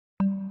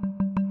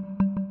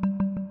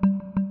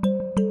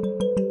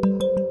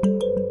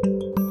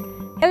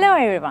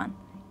Hello everyone!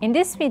 In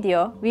this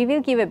video, we will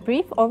give a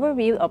brief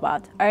overview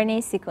about RNA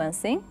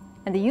sequencing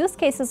and the use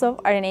cases of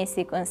RNA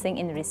sequencing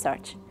in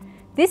research.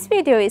 This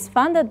video is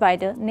funded by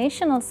the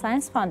National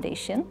Science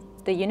Foundation,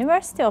 the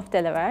University of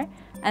Delaware,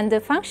 and the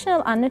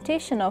Functional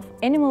Annotation of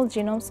Animal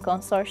Genomes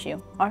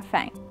Consortium, or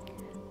FAANG.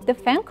 The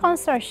FAANG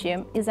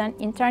Consortium is an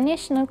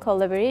international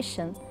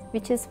collaboration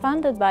which is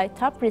funded by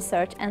top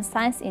research and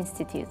science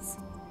institutes.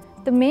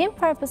 The main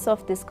purpose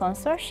of this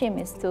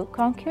consortium is to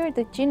conquer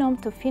the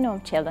genome to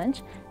phenome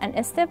challenge and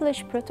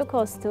establish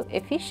protocols to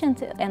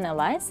efficiently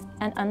analyze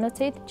and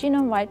annotate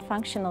genome-wide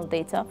functional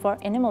data for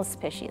animal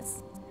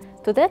species.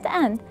 To that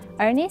end,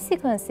 RNA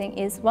sequencing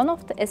is one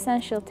of the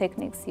essential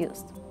techniques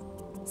used.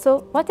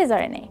 So, what is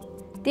RNA?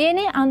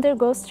 DNA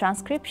undergoes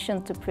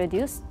transcription to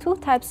produce two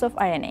types of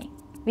RNA,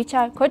 which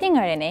are coding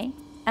RNA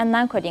and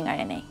non-coding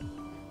RNA.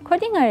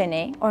 Coding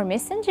RNA or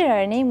messenger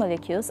RNA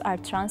molecules are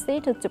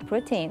translated to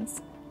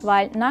proteins,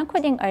 while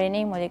non-coding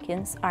RNA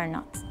molecules are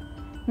not.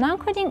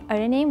 Non-coding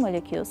RNA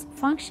molecules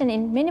function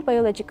in many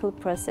biological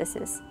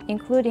processes,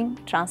 including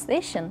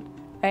translation,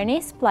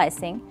 RNA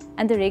splicing,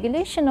 and the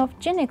regulation of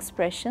gene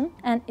expression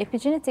and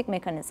epigenetic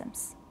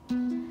mechanisms.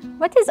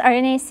 What is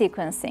RNA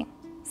sequencing?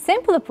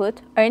 Simply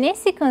put, RNA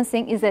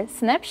sequencing is a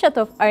snapshot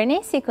of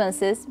RNA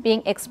sequences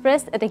being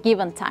expressed at a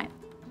given time.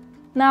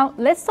 Now,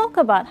 let's talk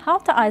about how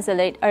to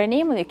isolate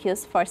RNA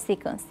molecules for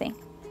sequencing.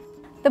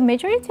 The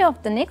majority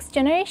of the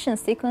next-generation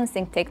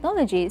sequencing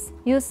technologies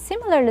use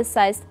similarly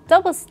sized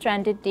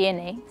double-stranded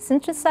DNA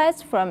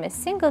synthesized from a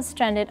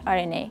single-stranded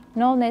RNA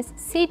known as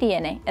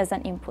cDNA as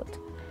an input.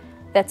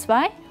 That's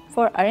why,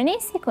 for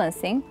RNA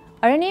sequencing,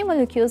 RNA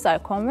molecules are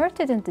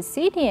converted into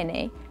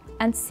cDNA,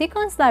 and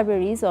sequence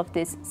libraries of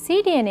these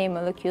cDNA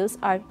molecules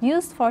are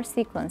used for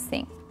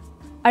sequencing.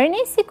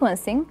 RNA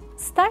sequencing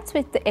starts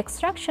with the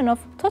extraction of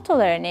total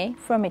RNA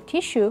from a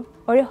tissue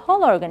or a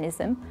whole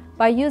organism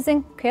by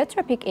using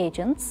cheotropic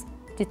agents,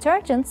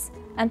 detergents,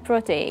 and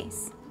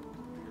protease.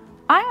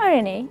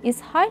 iRNA is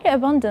highly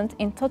abundant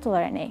in total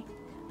RNA.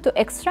 To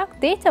extract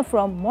data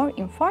from more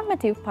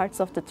informative parts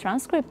of the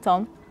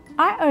transcriptome,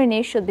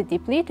 iRNA should be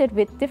depleted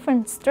with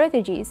different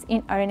strategies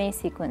in RNA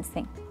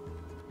sequencing.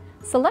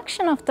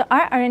 Selection of the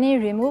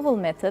rRNA removal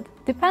method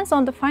depends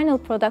on the final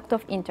product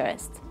of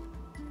interest.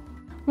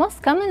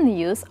 Most commonly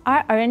used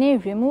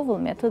rRNA removal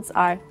methods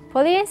are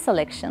polyase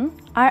selection,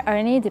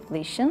 rRNA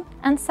depletion,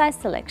 and size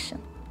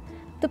selection.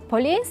 The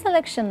polyase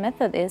selection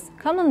method is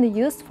commonly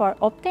used for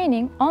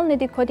obtaining only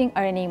the coding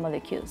RNA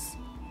molecules.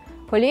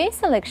 Polyase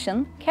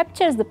selection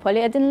captures the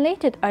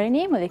polyadenylated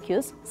RNA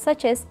molecules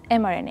such as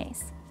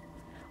mRNAs.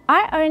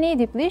 rRNA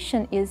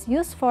depletion is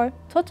used for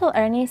total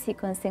RNA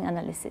sequencing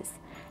analysis,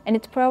 and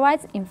it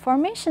provides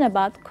information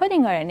about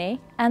coding RNA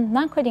and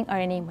non-coding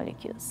RNA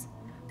molecules.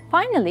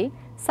 Finally,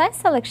 size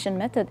selection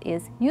method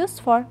is used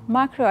for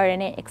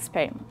microRNA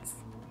experiments.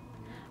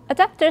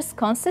 Adapters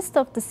consist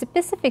of the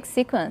specific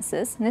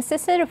sequences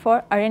necessary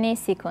for RNA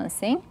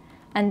sequencing,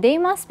 and they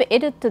must be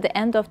added to the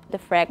end of the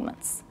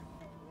fragments.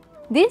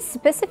 These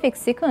specific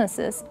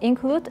sequences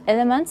include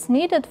elements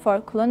needed for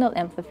clonal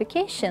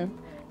amplification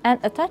and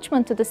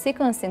attachment to the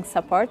sequencing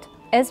support,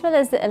 as well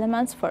as the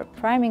elements for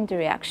priming the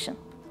reaction.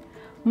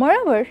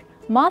 Moreover,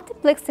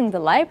 multiplexing the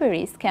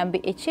libraries can be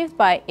achieved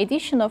by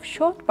addition of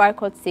short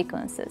barcode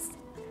sequences.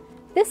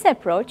 This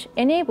approach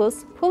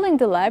enables pulling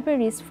the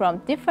libraries from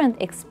different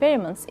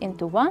experiments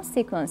into one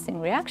sequencing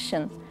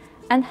reaction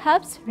and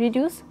helps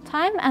reduce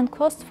time and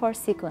cost for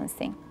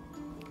sequencing.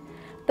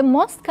 The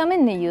most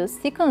commonly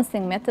used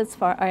sequencing methods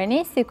for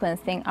RNA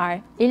sequencing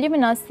are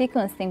ILLUMINA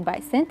sequencing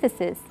by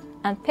synthesis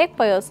and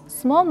PacBio's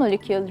small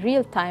molecule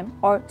real-time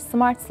or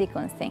SMART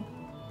sequencing.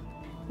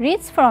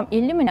 Reads from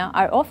ILLUMINA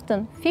are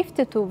often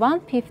 50 to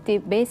 150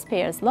 base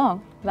pairs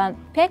long, when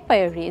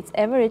PacBio reads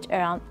average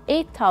around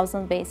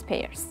 8,000 base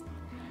pairs.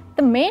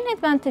 The main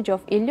advantage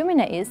of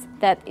ILLUMINA is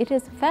that it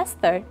is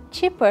faster,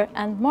 cheaper,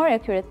 and more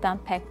accurate than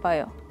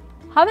PacBio.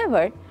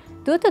 However,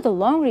 due to the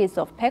long reads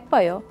of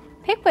PacBio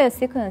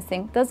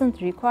sequencing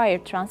doesn't require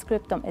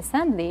transcriptome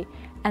assembly,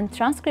 and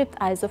transcript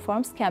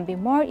isoforms can be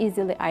more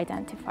easily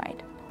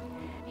identified.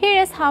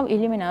 Here is how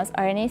ILLUMINA's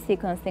RNA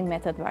sequencing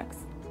method works.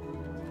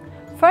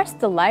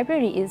 First, the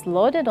library is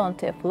loaded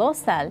onto a flow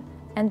cell,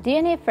 and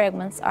DNA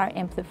fragments are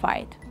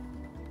amplified.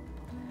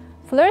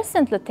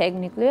 Fluorescently tagged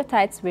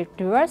nucleotides with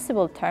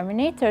reversible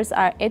terminators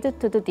are added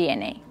to the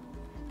DNA.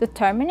 The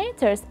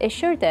terminators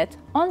assure that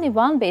only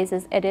one base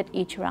is added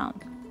each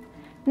round.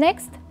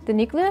 Next, the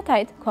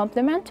nucleotide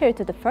complementary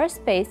to the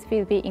first base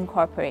will be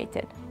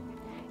incorporated.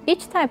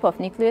 Each type of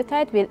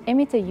nucleotide will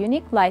emit a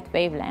unique light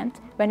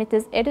wavelength when it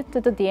is added to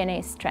the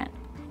DNA strand.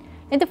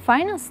 In the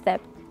final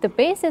step, the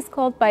base is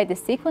called by the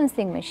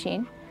sequencing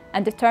machine,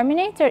 and the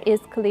terminator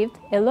is cleaved,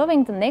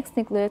 allowing the next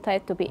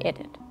nucleotide to be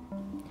added.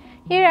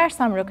 Here are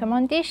some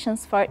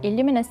recommendations for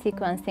ILLUMINA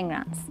sequencing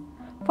runs.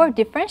 For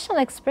differential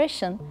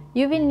expression,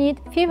 you will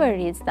need fewer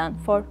reads than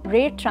for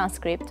rare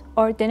transcript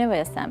or de novo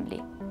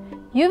assembly.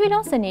 You will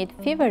also need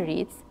fewer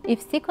reads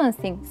if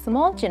sequencing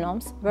small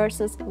genomes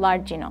versus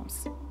large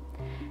genomes.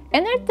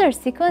 Another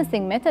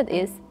sequencing method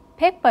is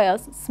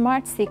PacBio's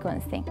smart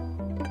sequencing.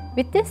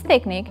 With this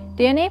technique,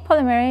 DNA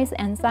polymerase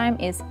enzyme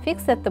is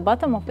fixed at the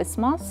bottom of a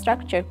small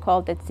structure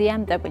called a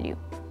ZMW.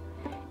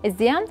 A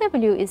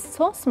ZMW is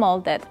so small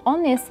that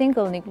only a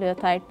single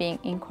nucleotide being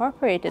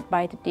incorporated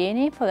by the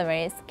DNA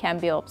polymerase can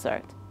be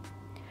observed.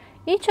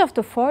 Each of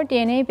the 4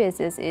 DNA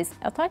bases is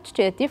attached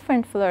to a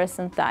different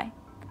fluorescent dye.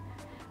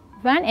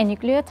 When a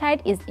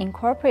nucleotide is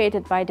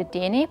incorporated by the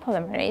DNA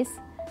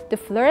polymerase, the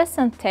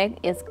fluorescent tag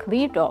is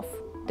cleared off,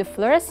 the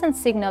fluorescent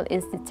signal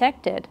is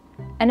detected,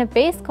 and a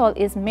base call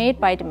is made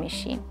by the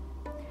machine.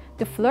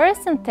 The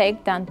fluorescent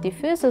tag then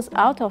diffuses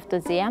out of the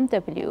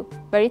ZMW,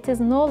 where it is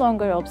no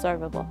longer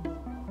observable.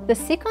 The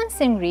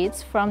sequencing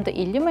reads from the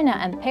ILLUMINA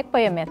and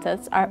PacBio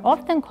methods are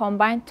often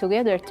combined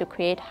together to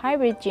create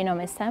hybrid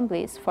genome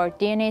assemblies for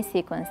DNA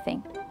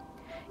sequencing.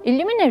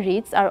 ILLUMINA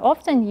reads are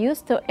often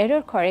used to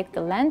error-correct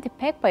the lengthy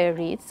PacBio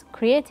reads,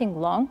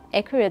 creating long,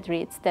 accurate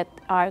reads that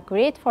are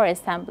great for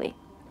assembly.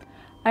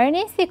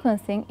 RNA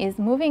sequencing is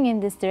moving in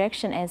this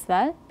direction as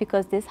well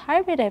because this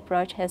hybrid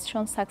approach has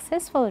shown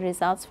successful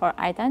results for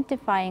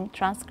identifying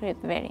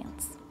transcript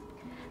variants.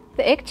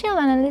 The actual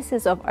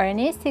analysis of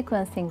RNA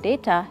sequencing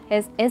data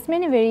has as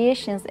many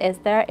variations as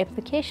there are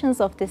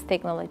applications of this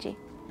technology.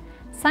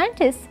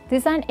 Scientists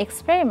design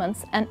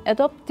experiments and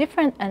adopt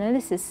different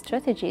analysis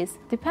strategies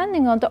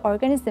depending on the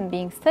organism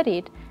being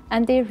studied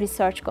and their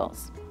research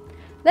goals.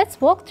 Let's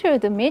walk through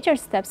the major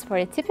steps for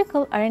a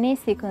typical RNA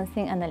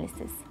sequencing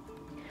analysis.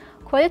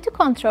 Quality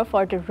control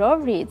for the raw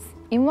reads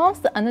involves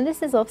the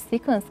analysis of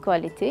sequence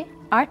quality,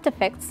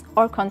 artifacts,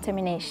 or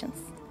contaminations.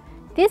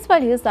 These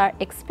values are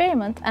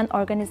experiment and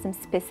organism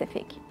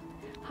specific.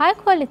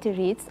 High-quality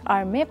reads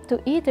are mapped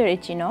to either a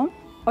genome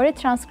or a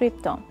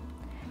transcriptome.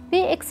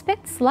 We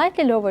expect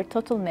slightly lower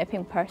total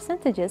mapping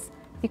percentages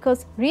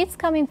because reads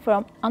coming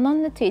from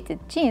unannotated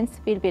genes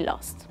will be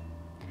lost.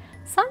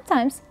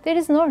 Sometimes there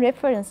is no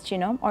reference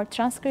genome or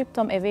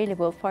transcriptome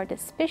available for the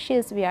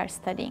species we are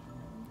studying.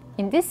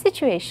 In this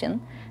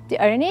situation, the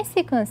RNA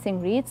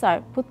sequencing reads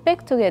are put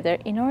back together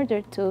in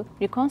order to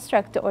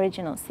reconstruct the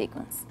original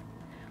sequence.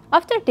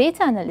 After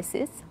data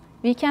analysis,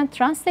 we can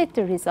translate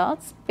the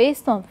results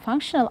based on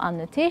functional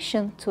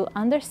annotation to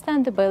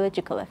understand the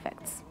biological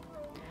effects.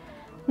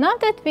 Now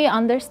that we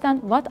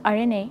understand what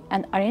RNA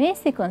and RNA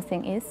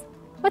sequencing is,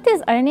 what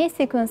is RNA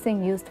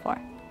sequencing used for?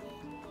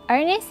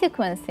 RNA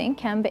sequencing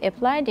can be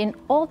applied in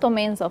all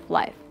domains of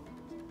life,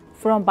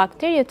 from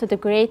bacteria to the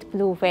great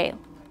blue whale.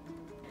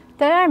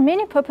 There are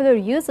many popular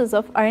uses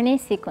of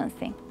RNA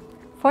sequencing.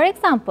 For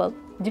example,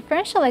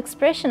 differential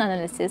expression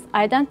analysis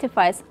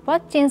identifies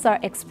what genes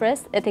are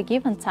expressed at a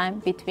given time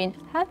between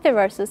healthy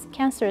versus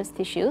cancerous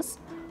tissues,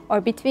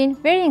 or between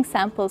varying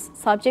samples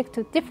subject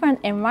to different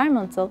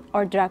environmental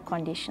or drug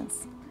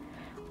conditions.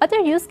 Other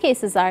use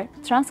cases are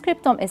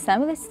transcriptome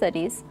assembly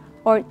studies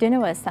or de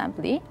novo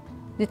assembly,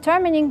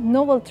 determining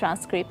novel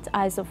transcript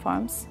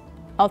isoforms,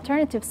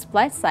 alternative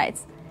splice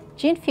sites,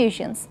 gene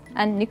fusions,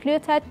 and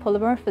nucleotide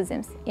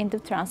polymorphisms in the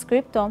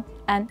transcriptome,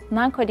 and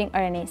non-coding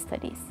RNA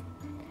studies.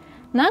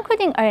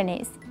 Non-coding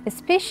RNAs,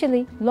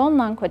 especially long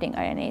non-coding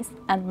RNAs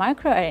and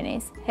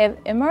microRNAs, have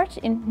emerged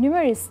in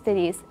numerous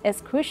studies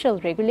as crucial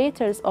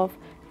regulators of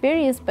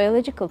various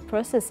biological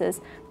processes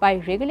by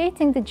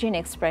regulating the gene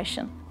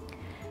expression.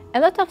 A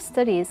lot of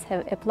studies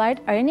have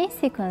applied RNA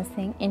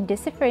sequencing in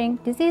deciphering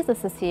disease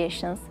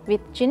associations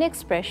with gene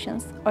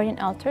expressions or in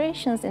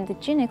alterations in the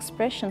gene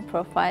expression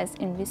profiles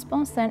in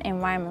response to an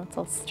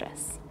environmental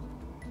stress.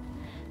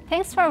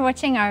 Thanks for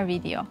watching our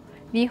video.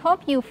 We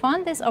hope you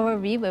found this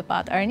overview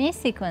about RNA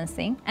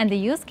sequencing and the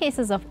use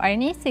cases of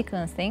RNA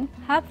sequencing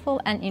helpful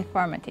and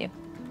informative.